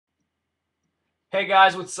Hey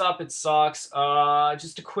guys, what's up? It's Socks.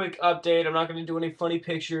 Just a quick update. I'm not going to do any funny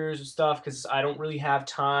pictures or stuff because I don't really have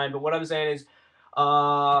time. But what I'm saying is,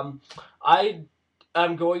 I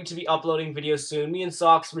am going to be uploading videos soon. Me and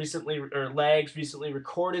Socks recently, or Legs recently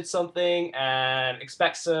recorded something, and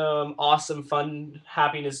expect some awesome, fun,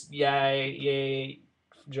 happiness, yay, yay,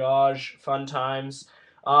 Josh, fun times.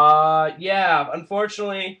 Yeah.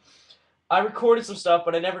 Unfortunately, I recorded some stuff,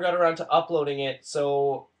 but I never got around to uploading it.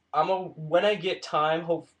 So when I get time,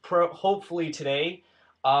 hopefully today,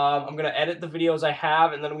 I'm gonna edit the videos I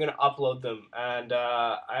have, and then I'm gonna upload them. And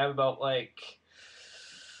I have about like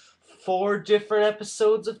 4 different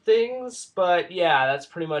episodes of things, but yeah, that's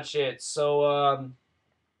pretty much it. So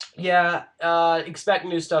yeah, expect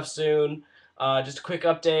new stuff soon. Just a quick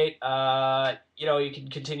update. You can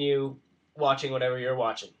continue watching whatever you're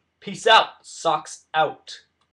watching. Peace out. Socks out.